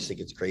 I always think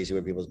it's crazy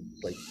when people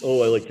like,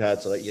 oh, I like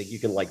cats. So you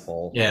can like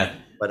both. Yeah.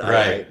 But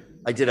right.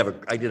 I did have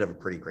a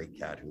pretty great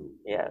cat who.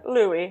 Yeah,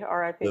 Louis,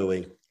 R.I.P.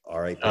 Louis,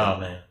 R.I.P. Oh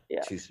man.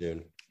 Yeah. Too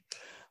soon.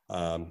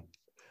 Oh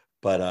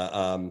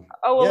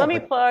well, yeah, let me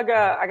plug.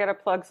 I got to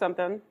plug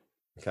something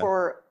Okay.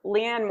 for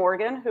Leanne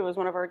Morgan, who was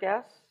one of our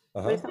guests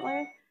Uh-huh.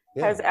 recently.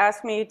 Yeah. Has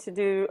asked me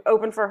to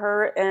open for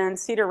her in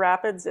Cedar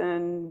Rapids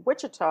in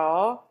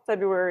Wichita,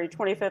 February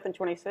 25th and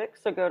 26th.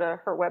 So go to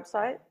her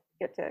website,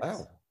 get tickets.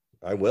 Wow.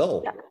 I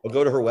will. Yeah. I'll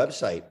go to her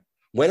website.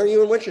 When are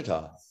you in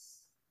Wichita?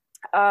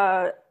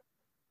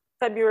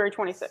 February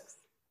 26th.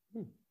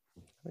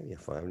 Maybe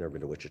if I've never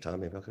been to Wichita.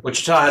 Maybe I'll go.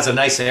 Wichita has a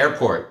nice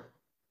airport.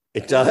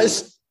 It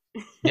does.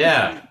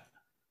 Yeah.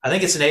 I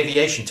think it's an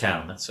aviation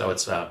town. So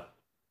it's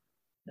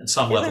in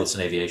some level it's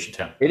an aviation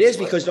town. It is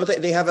because don't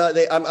they have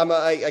a?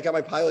 I got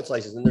my pilot's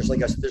license, and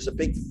there's a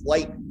big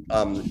flight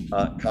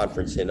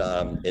conference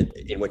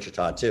in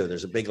Wichita too.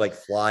 There's a big like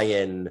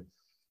fly-in.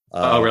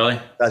 Oh really?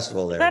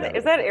 Festival there.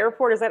 Is that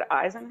airport? Is that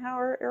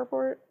Eisenhower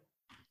Airport?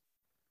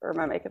 Or am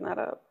I making that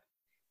up?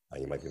 Oh,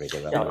 you might be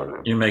making that I up. don't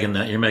know. You're making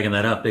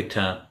that up big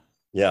time.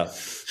 Yeah,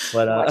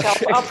 but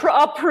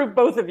I'll prove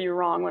both of you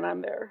wrong when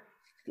I'm there.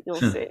 You'll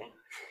see.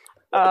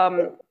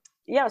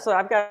 Yeah, so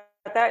I've got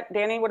that.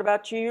 Danny, what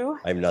about you?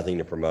 I have nothing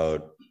to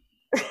promote.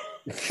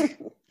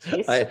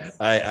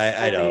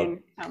 I don't.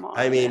 mean, come on,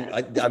 I mean,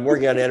 man. I'm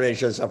working on an animated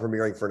show that's not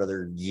premiering for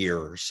another year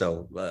or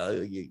so.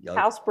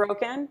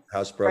 Housebroken.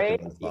 Housebroken.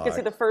 Right? on You can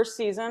see Fox. the first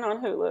season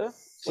on Hulu.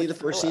 See the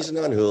first season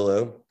on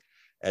Hulu,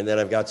 and then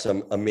I've got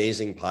some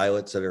amazing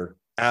pilots that are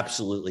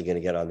absolutely going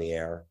to get on the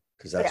air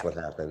because that's what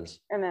happens.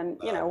 And then,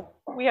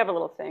 we have a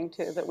little thing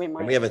too that we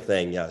might. And we have a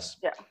thing, yes.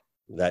 Yeah.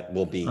 That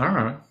will be. All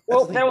right.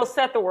 Well, that will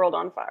set the world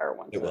on fire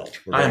one day. It will.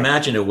 I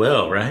imagine it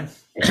will, right?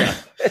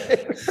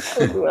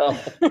 It will.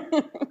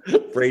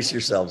 Brace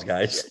yourselves,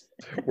 guys.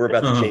 We're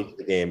about to change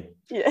the game.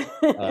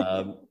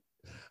 Yeah.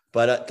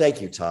 But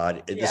thank you,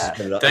 Todd. This has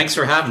been, Thanks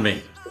for having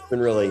me. It's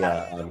been really,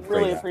 Really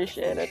great.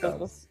 appreciate it. This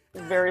was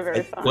very,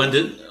 very fun.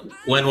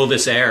 When will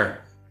this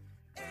air?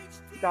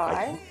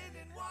 Guy?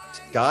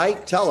 Guy,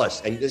 tell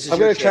us. And this is I'm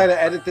your going to try chance.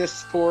 to edit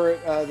this for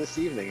this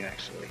evening,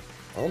 actually.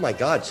 Oh my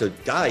God! So,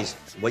 guys,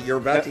 what you're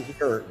about to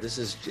hear,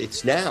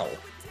 it's now.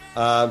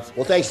 Well,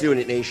 thanks, Doing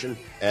It Nation,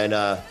 and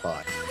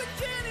bye.